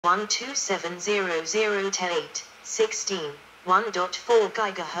12700 16, 1.4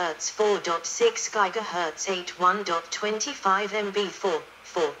 GHz 4.6 GHz 8 1.25 MB 4,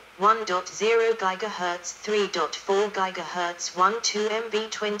 1.0 GHz 3.4 GHz 12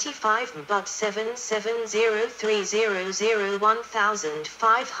 MB 25 MB 770300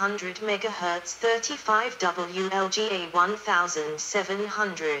 1500 MHz 35 WLGA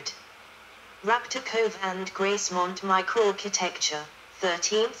 1700. Raptor Cove and Gracemont microarchitecture,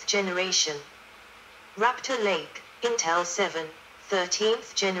 13th generation. Raptor Lake, Intel 7,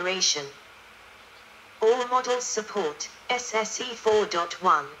 13th generation. All models support SSE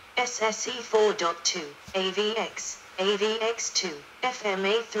 4.1, SSE 4.2, AVX, AVX2,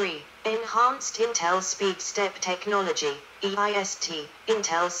 FMA3, Enhanced Intel Speed Step Technology, EIST,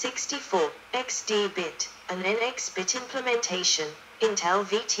 Intel 64, XD-bit, and NX-bit implementation, Intel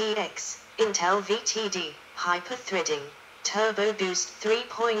VTX, Intel VTD, Hyper-threading, Turbo Boost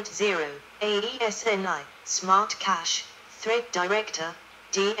 3.0, AES-NI, Smart Cache, Thread Director,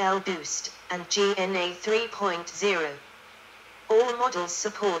 DL Boost, and GNA 3.0. All models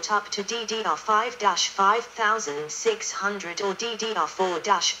support up to DDR5-5600 or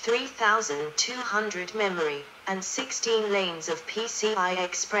DDR4-3200 memory, and 16 lanes of PCI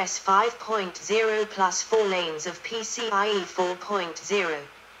Express 5.0 plus 4 lanes of PCIe 4.0.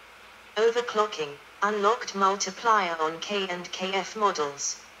 Overclocking, unlocked multiplier on K and KF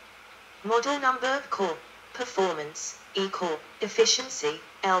models. Model number Core, Performance, E-Core, Efficiency,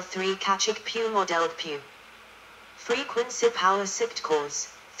 L3 Kachik Pew modeled Pew. Frequency Power 6 cores,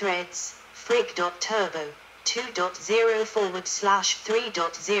 Threads, Frig.turbo,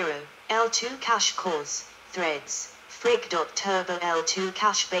 2.0/3.0, L2 cache cores, Threads, Frig.turbo L2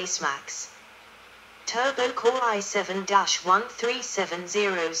 cache basemax. Turbo Core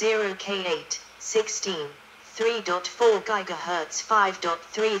i7-13700K8, 16, 3.4 GHz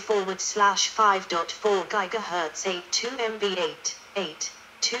 5.3/5.4 GHz 82 MB 8,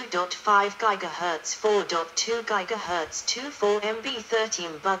 2.5 GHz 4.2 GHz 24 MB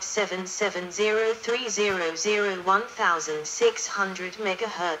 13 but 770300 1600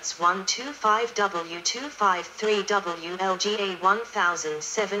 MHz 125W253 WLGA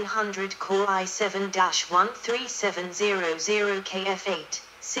 1700 Core i7-13700 KF8,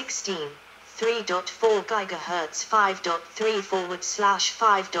 16, 3.4 GHz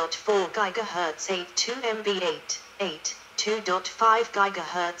 5.3/5.4 GHz 82 MB 8, 2.5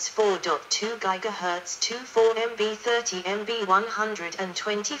 GHz 4.2 GHz 24 MB 30 MB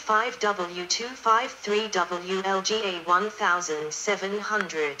 125 W253 WLGA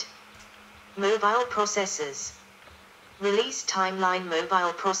 1700. Mobile processors. Release timeline.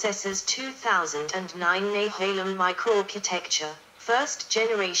 Mobile processors 2009 Nehalem microarchitecture, first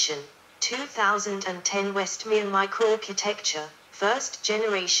generation. 2010 Westmere microarchitecture, first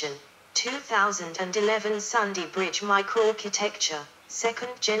generation. 2011 Sunday Bridge microarchitecture,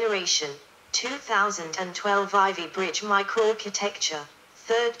 second generation. 2012 Ivy Bridge microarchitecture,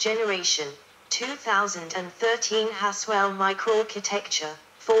 third generation. 2013 Haswell microarchitecture,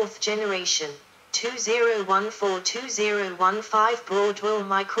 fourth generation. 2014-2015 Broadwell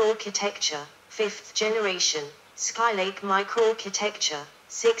microarchitecture, fifth generation. Skylake microarchitecture,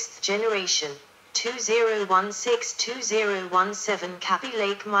 sixth generation. 2016-2017 Kaby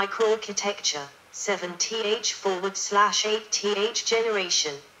Lake microarchitecture, 7th/8th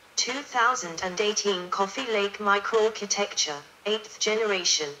generation. 2018 Coffee Lake microarchitecture, 8th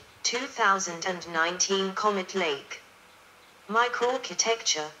generation. 2019 Comet Lake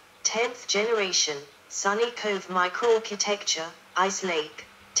microarchitecture, 10th generation. Sunny Cove microarchitecture, Ice Lake,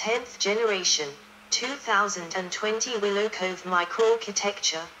 10th generation. 2020 Willow Cove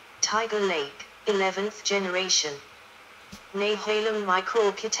microarchitecture, Tiger Lake, 11th generation. Nehalem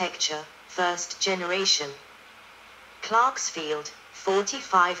microarchitecture, first generation. Clarksfield,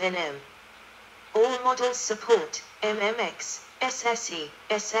 45 nm. All models support MMX, SSE,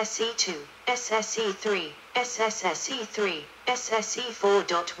 SSE2, SSE3, SSE3, SSE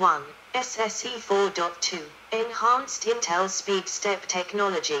 4.1, SSE 4.2, Enhanced Intel Speed Step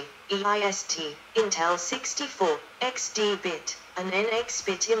Technology, EIST, Intel 64, XD-bit, and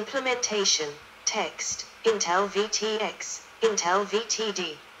NX-bit implementation, text, Intel VTX, Intel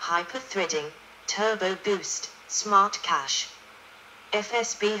VTD, Hyper-threading, Turbo Boost, Smart Cache.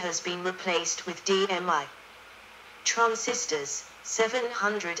 FSB has been replaced with DMI. Transistors,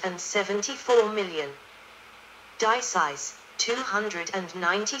 774 million. Die size,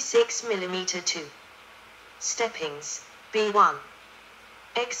 296 mm 2. Steppings, B1.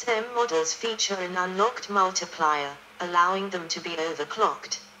 XM models feature an unlocked multiplier, allowing them to be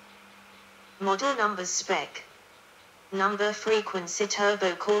overclocked. Model numbers. Spec. Number frequency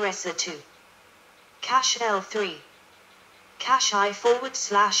turbo compressor 2. Cache L3. Cache I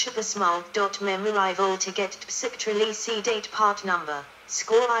 /abasmalt.memory to get psictrally date part number,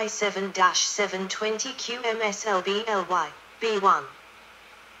 score I7-720 QMSLBLY, B1.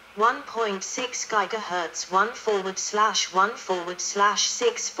 1.6 GHz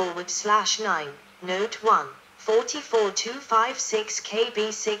 1/1/6/9, note 1. 44256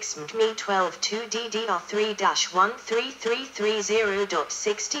 KB6 MTME 12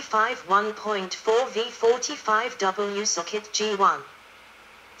 2DDR3-13330.65 1.4 V45W socket G1.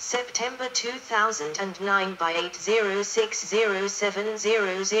 September 2009 by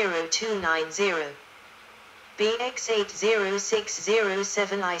 80607000290.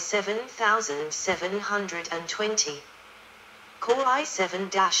 BX80607I7720. Core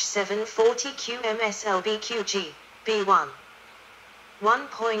i7-740 QMSLBQG, B1.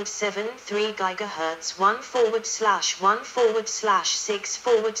 1.73 GHz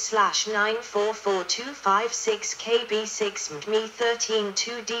 1/1/6/94425 KB6 MTME 13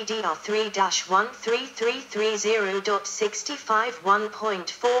 2DDR3-13330.65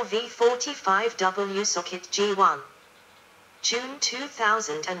 1.4 V45W socket G1. June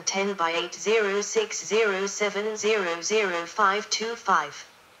 2010 by 80607000525.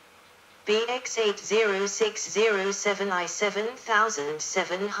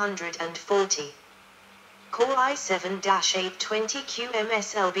 BX80607I7740. Core i7-820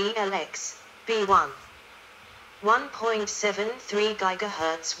 QMSLBLX, B1. 1.73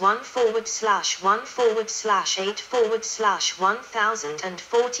 GHz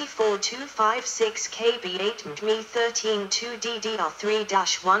 1/8/104425 KB8 MTME 13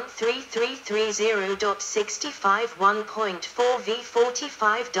 2DDR3-13330.65 1.4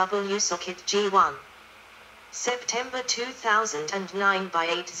 V45W socket G1. September 2009 by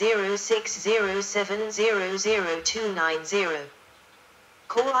 80607000290.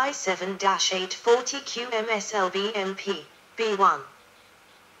 Core i7-840 QMSLBMP, B1.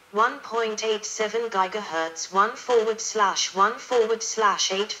 1.87 GHz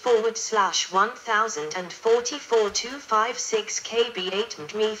 1/8/104425 KB8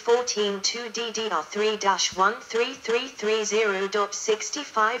 MTME 14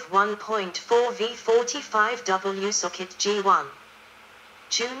 2DDR3-13330.65 1.4 V45W socket G1.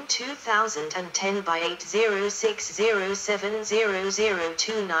 June 2010 by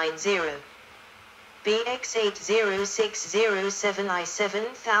 80607000290.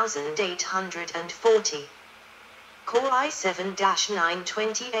 BX80607I7840. Core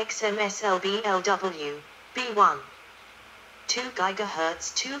i7-920 XMSLBLW, B1. 2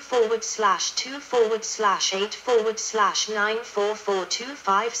 GHz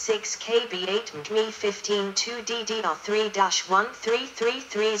 2/8/8/94425 KB8 MTME 15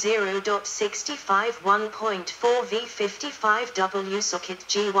 2DDR3-13330.65 1.4 V55W socket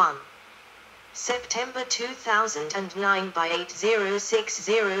G1. September 2009 by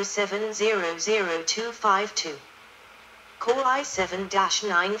 80607000252. Core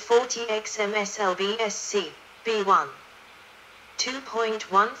i7-940 XMSLBSC, B1.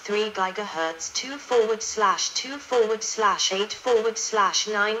 2.13 GHz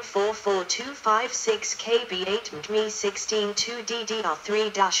 2/8/8/94425 KB8 MTME 16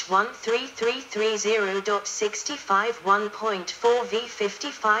 2DDR3-13330.65 1.4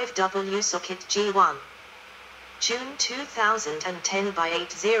 V55W socket G1. June 2010 by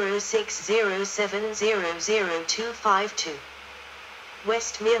 80607000252.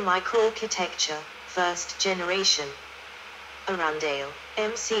 Westmere Microarchitecture, first generation. Arundel,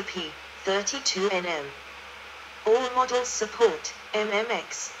 MCP, 32nm. All models support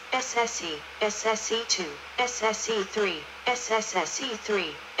MMX, SSE, SSE2, SSE3,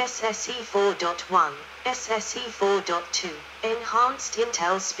 SSSE3, SSE4.1, SSE4.2, Enhanced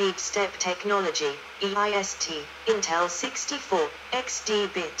Intel Speed Step Technology, EIST, Intel 64,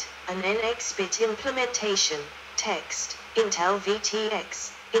 XD-bit, and NX-bit implementation, text, Intel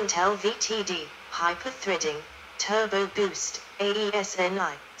VTX, Intel VTD, hyper-threading, Turbo Boost,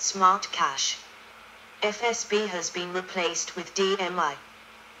 AES-NI, Smart Cache. FSB has been replaced with DMI.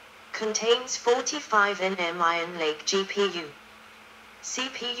 Contains 45 nm Iron Lake GPU.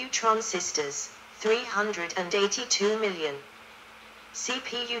 CPU transistors, 382 million.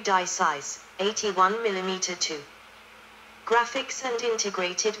 CPU die size, 81mm2. Graphics and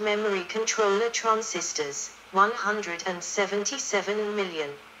integrated memory controller transistors, 177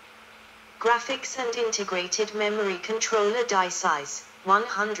 million. Graphics and integrated memory controller die size,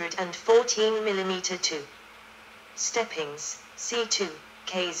 114mm2. Steppings, C2,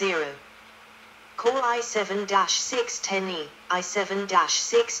 K0. Core i7-610E,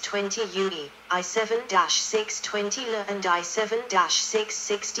 i7-620UE, i7-620LE and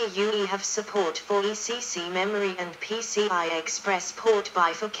i7-660UE have support for ECC memory and PCI Express port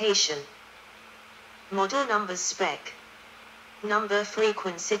bifurcation. Model numbers spec. Number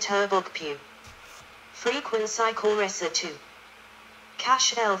frequency turbogpu. Frequency core SA2.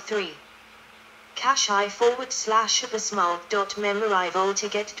 Cache L3. Cache I//abasmalt.memory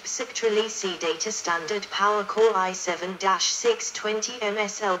voltiget psictrelisi data standard power core i7-620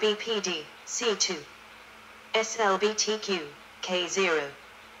 MSLBPD, C2. SLBTQ, K0.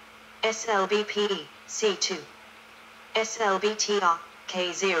 SLBPE, C2. SLBTR,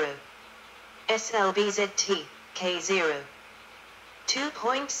 K0. SLBZT, K0.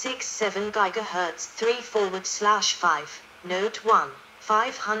 2.67 GHz 3/5, Note 1.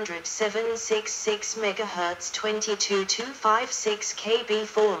 507.66 MHz 22256 kb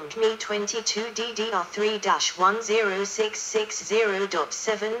formed Me 22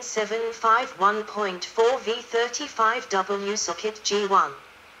 DDR3-10660.7751.4 V35W socket G1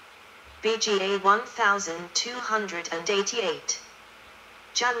 BGA 1288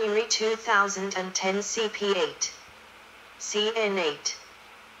 January 2010 CP8 CN8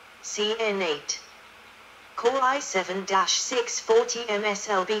 CN8 Core i7-640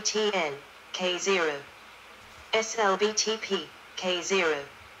 MSLBTN, K0. SLBTP, K0.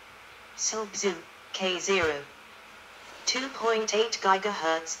 SLBZU, K0. 2.8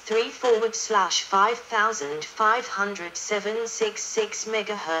 GHz 3/5507.66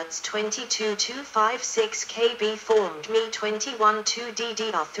 MHz 22256 kb formed Me 21 2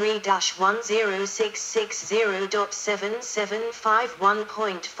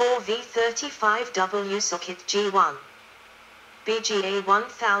 DDR3-10660.7751.4 V35W socket G1 BGA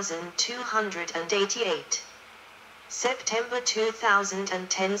 1288 September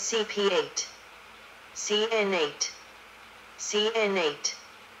 2010 CP8 CN8 CN8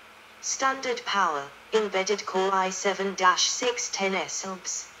 Standard power, embedded core i7-610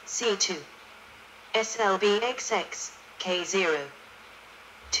 SLBS, C2 SLBXX, K0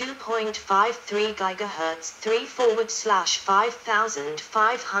 2.53 GHz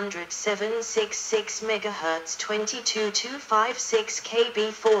 3/5507.66 MHz 22256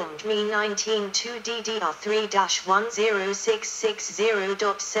 kb formed Me 19 2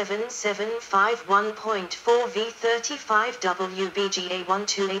 DDR3-10660.7751.4 V35W BGA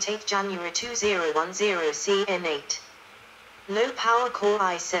 1288 January 2010 CN8 Low power core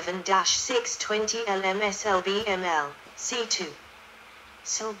i7-620 LMSLBML, C2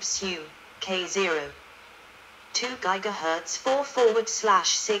 SLBSU, K0. 2 GHz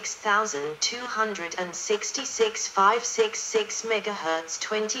 4/6266.566 MHz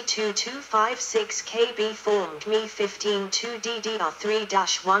 22256 kb formed Me 15 2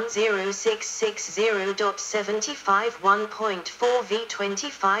 DDR3-10660.75.1.4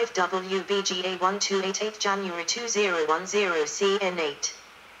 V25W BGA 1288 January 2010 CN8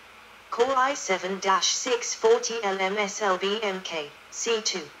 Core i7-640 LMSLBMK,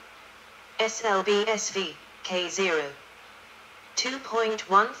 C2 SLBSV, K0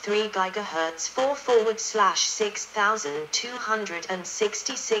 2.13 GHz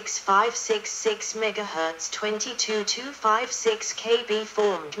 4/6266.566 MHz 22256 kb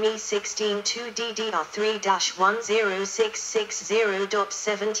formed Me 16 2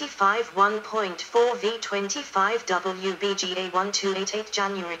 DDR3-10660.75.1.4 V25W BGA 1288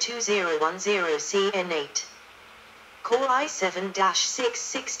 January 2010 CN8 Core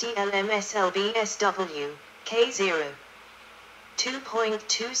i7-660 LMSLBSW, K0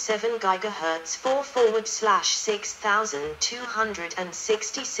 2.27 GHz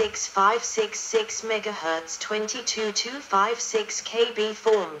 4/6266.566 MHz 22256 kb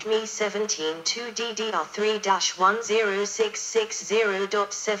formed Me 17 2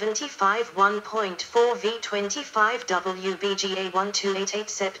 DDR3-10660.75.1.4 V25W BGA 1288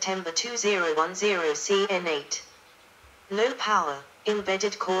 September 2010 CN8 Low power,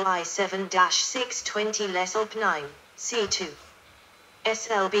 embedded core i7-620 LESOB9, C2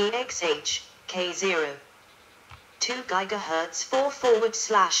 SLBXH, K0 2 GHz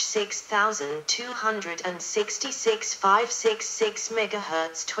 4/6266.566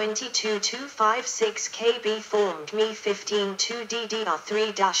 MHz 22256 kb formed Me 15 2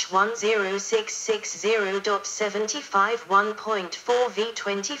 DDR3-10660.75.1.4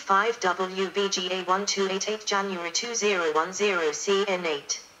 V25W BGA 1288 January 2010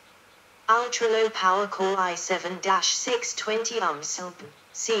 CN8 Ultra low power core i7-620 SLB,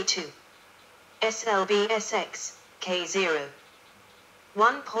 C2 SLBSX, K0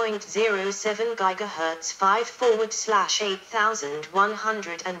 1.07 GHz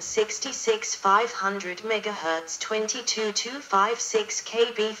 5/8166 500 MHz 22256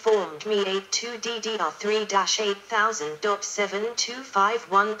 kb formed Me 82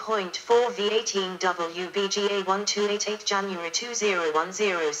 DDR3-8000.7251.4 V18 WBGA 1288 January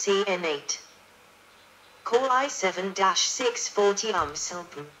 2010 CN8 Core i7-640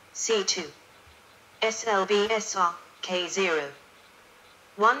 SLP C2 SLB SR K0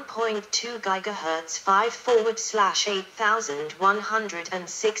 1.2 GHz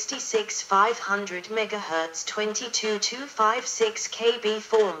 5/8166 500 MHz 22256 kb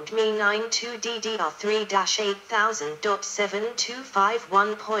formed Me 92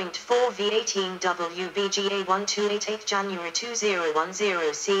 DDR3-8000.7251.4 V18 WBGA 1288 January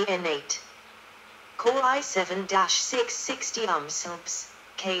 2010 CN8 Core i7-660 SLPS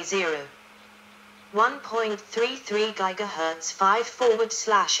K0 1.33 GHz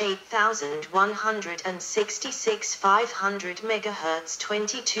 5/8166 500 MHz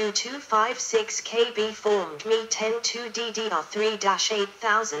 22256 kb formed Me 102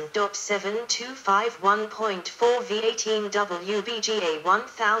 DDR3-8000.7251.4 V18 WBGA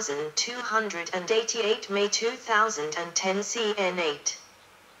 1288 May 2010 CN8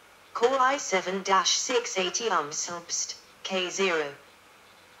 Core i7-680 SLPST K0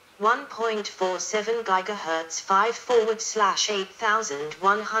 1.47 GHz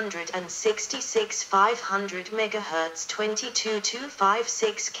 5/8166 500 MHz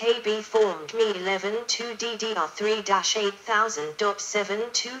 22256 kb formed Me 112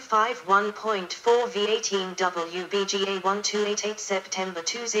 DDR3-8000.7251.4 V18 WBGA 1288 September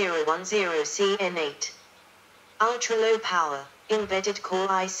 2010 CN8 Ultra low power embedded Core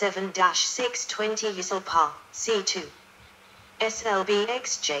i7-620 YSLPA C2 SLB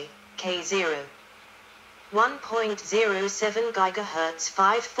XJ K0 1.07 GHz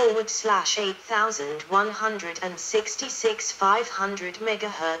 5/8166 500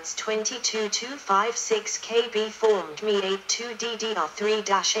 MHz 22256 kb formed Me 82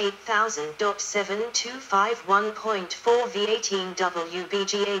 DDR3-8000.7251.4 V18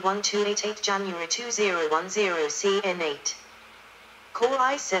 WBGA 1288 January 2010 CN8 Core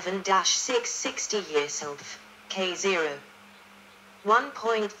i7-660 YSLV K0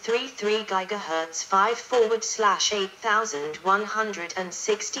 1.33 GHz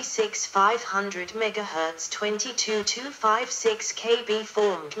 5/8166 500 MHz 22256 kb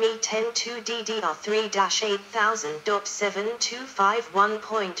formed Me 102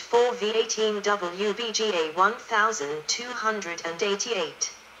 DDR3-8000.7251.4 V18 WBGA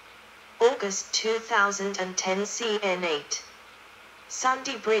 1288 August 2010 CN8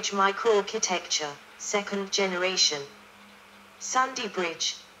 Sandy Bridge Microarchitecture, 2nd generation Sandy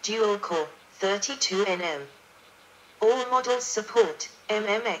Bridge, dual core, 32 nm. All models support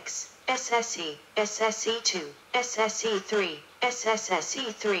MMX, SSE, SSE2, SSE3,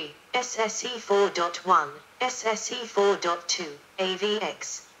 SSSE3, SSE4.1, SSE4.2,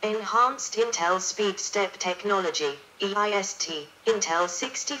 AVX, Enhanced Intel Speed Step Technology, EIST, Intel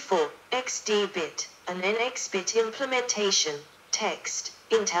 64, XD-bit, and NX-bit implementation, text,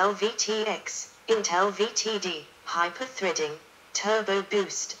 Intel VTX, Intel VTD, hyper-threading, Turbo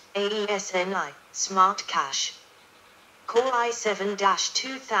Boost, AES-NI, Smart Cache. Core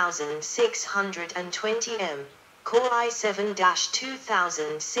i7-2620M, Core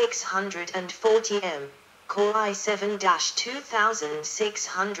i7-2640M, Core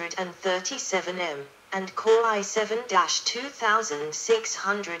i7-2637M, and Core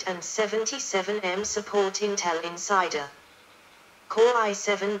i7-2677M support Intel Insider. Core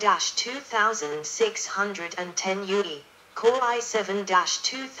i7-2610 UE. Core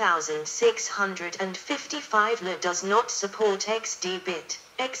i7-2655 LA does not support XD-bit,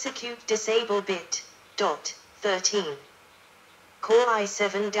 execute disable bit. 13. Core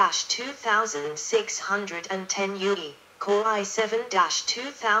i7-2610 UE. Core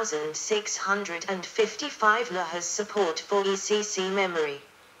i7-2655 LA has support for ECC memory.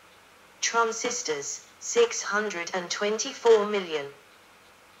 Transistors, 624 million.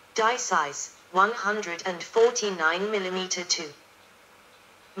 Die size, 149 mm 2.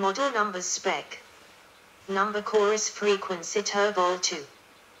 Model numbers spec. Number chorus frequency Turbol 2.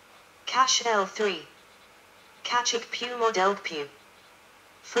 Cache L3. Kachik Pu Model Pu.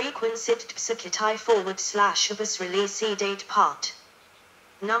 Frequency Tpsakitai /bus release date part.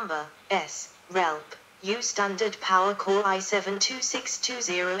 Number, S, RELP, U Standard Power Core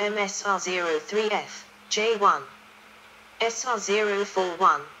i7-2620 MSR03F, J1.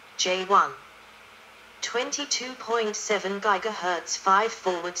 SR041, J1. 22.7 GHz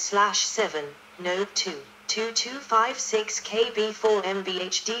 5/7, Node 2, 2256 KB4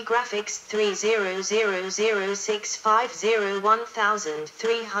 MBHD graphics 30006501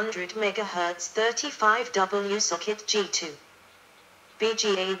 1300 MHz 35W socket G2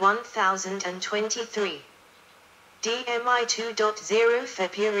 BGA 1023 DMI 2.0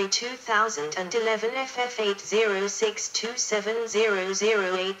 February 2011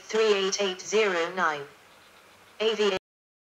 FF8062700838809 AVA